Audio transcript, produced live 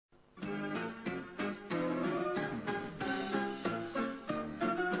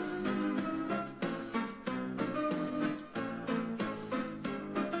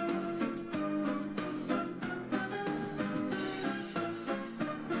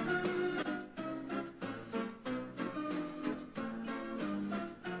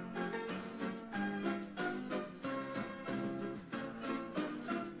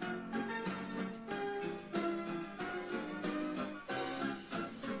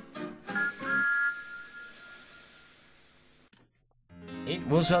It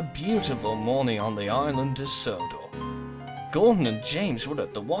was a beautiful morning on the island of Sodor. Gordon and James were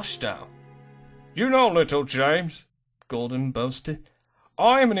at the washdown. "You know, little James," Gordon boasted,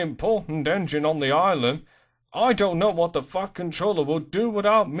 "I'm an important engine on the island. I don't know what the Fat Controller would do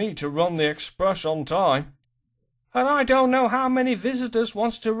without me to run the express on time." "And I don't know how many visitors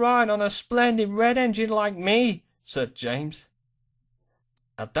wants to ride on a splendid red engine like me," said James.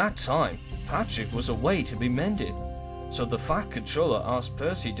 At that time, Patrick was away to be mended, so the Fat Controller asked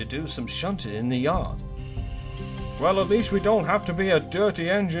Percy to do some shunting in the yard. "Well, at least we don't have to be a dirty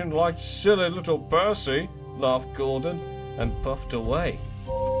engine like silly little Percy," laughed Gordon, and puffed away.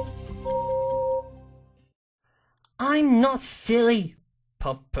 "I'm not silly,"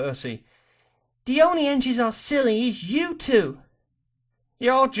 puffed Percy. "The only engines are silly is you two."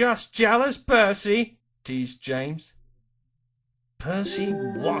 "You're just jealous, Percy," teased James. Percy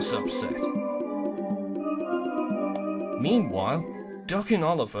was upset. Meanwhile, Duck and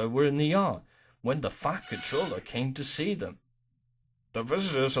Oliver were in the yard when the Fat Controller came to see them. "The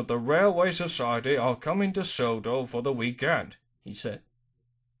visitors of the Railway Society are coming to Sodor for the weekend," he said.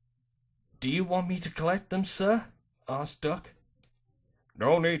 "Do you want me to collect them, sir?" asked Duck.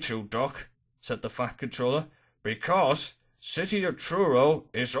 "No need to, Duck," said the Fat Controller, "because City of Truro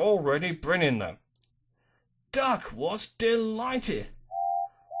is already bringing them." Duck was delighted.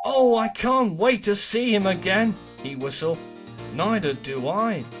 "Oh, I can't wait to see him again," he whistled. "Neither do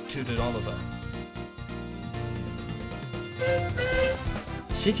I," tooted Oliver.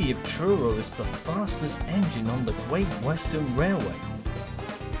 City of Truro is the fastest engine on the Great Western Railway.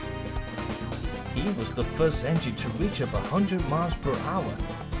 He was the first engine to reach up 100 miles per hour.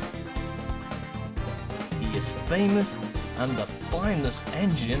 He is famous and the finest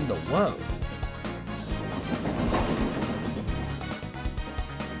engine in the world.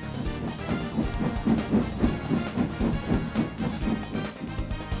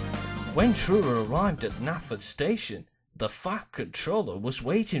 When Truro arrived at Nafford Station, the Fat Controller was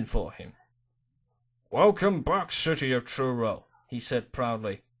waiting for him. "Welcome back, City of Truro," he said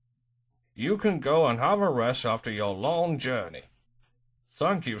proudly. "You can go and have a rest after your long journey."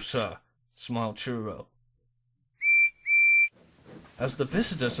 "Thank you, sir," smiled Truro. As the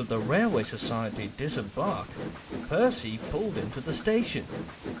visitors of the Railway Society disembarked, Percy pulled into the station.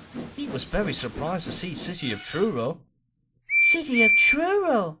 He was very surprised to see City of Truro. "City of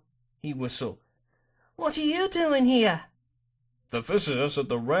Truro," he whistled. "What are you doing here?" "The visitors of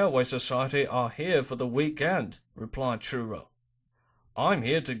the Railway Society are here for the weekend," replied Truro. "I'm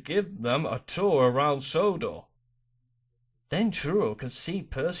here to give them a tour around Sodor." Then Truro could see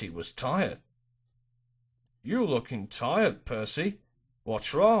Percy was tired. "You looking tired, Percy?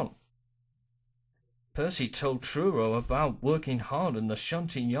 What's wrong?" Percy told Truro about working hard in the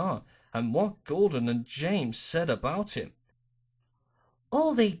shunting yard and what Gordon and James said about him.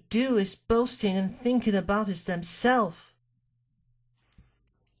 "All they do is boasting and thinking about is themself."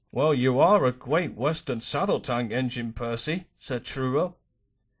 "Well, you are a Great Western saddle tank engine, Percy," said Truro.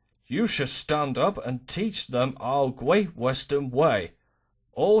 "You should stand up and teach them our Great Western way,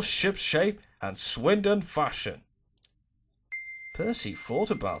 all ship-shape and Swindon fashion." Percy thought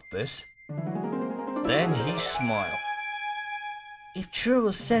about this. Then he smiled. "If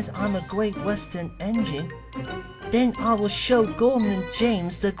Truro says I'm a Great Western engine, then I will show Gordon and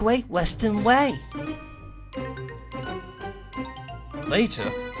James the Great Western way." Later,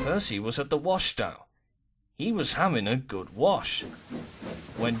 Percy was at the washdown. He was having a good wash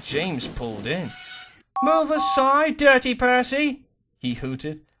when James pulled in. "Move aside, Dirty Percy," he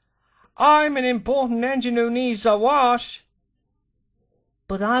hooted. "I'm an important engine who needs a wash."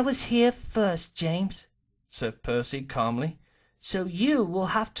 "But I was here first, James," said Percy calmly. "so you will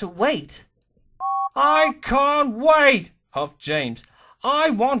have to wait." "I can't wait," huffed James.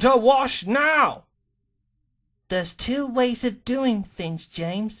 "I want a wash now." "There's two ways of doing things,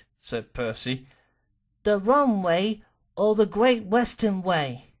 James," said Percy. "The wrong way or the Great Western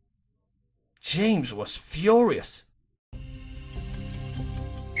way." James was furious.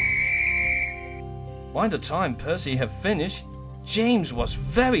 By the time Percy had finished, James was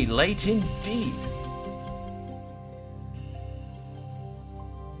very late indeed.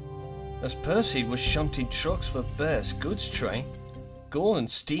 As Percy was shunting trucks for Bear's goods train, Gordon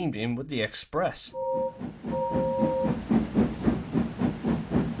steamed in with the express.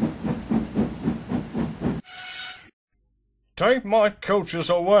 "Take my coaches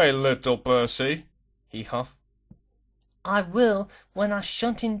away, little Percy," he huffed. "I will when I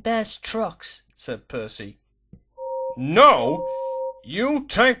shunt in Bear's trucks," said Percy. "No, you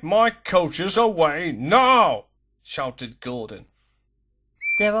take my coaches away now," shouted Gordon.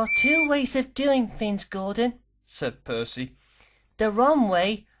 "There are two ways of doing things, Gordon," said Percy. the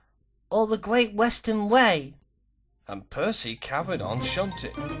runway or the Great Western Way? And Percy carried on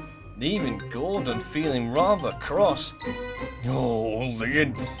shunting, leaving Gordon feeling rather cross. Oh, the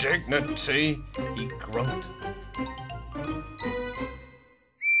indignity, he grumped.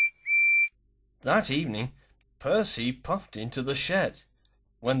 That evening, Percy puffed into the shed.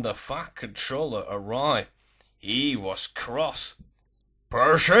 When the Fat Controller arrived, he was cross.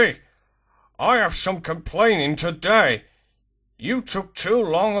 Percy, I have some complaining today. You took too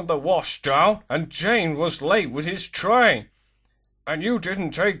long at the washdown, and Jane was late with his train. And you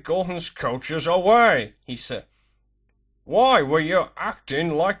didn't take Gordon's coaches away, he said. Why were you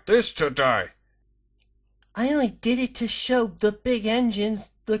acting like this today? I only did it to show the big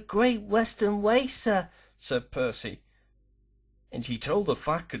engines the Great Western Way, sir, said Percy. And he told the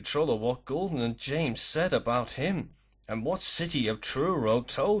Fat Controller what Gordon and James said about him, and what City of Truro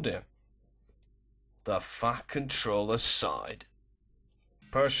told him. The Fat Controller sighed.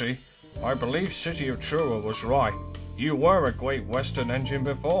 Percy, I believe City of Truro was right. You were a Great Western engine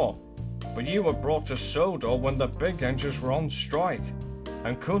before, but you were brought to Sodor when the big engines were on strike,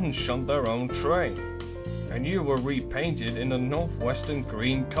 and couldn't shunt their own train, and you were repainted in a northwestern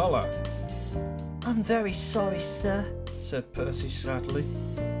green colour. I'm very sorry, sir, said Percy sadly.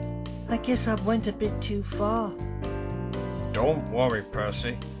 I guess I went a bit too far. Don't worry,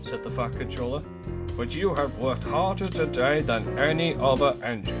 Percy, said the Fat Controller, but you have worked harder today than any other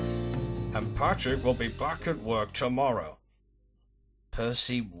engine, and Patrick will be back at work tomorrow.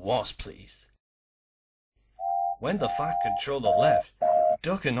 Percy was pleased. When the Fat Controller left,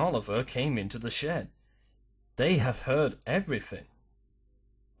 Duck and Oliver came into the shed. They have heard everything.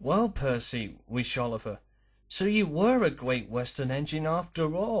 Well, Percy, wished Oliver, so you were a Great Western engine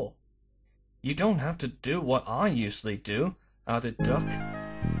after all. You don't have to do what I usually do, added Duck.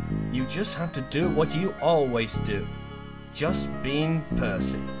 You just have to do what you always do, just being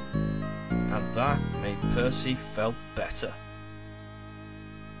Percy. And that made Percy feel better.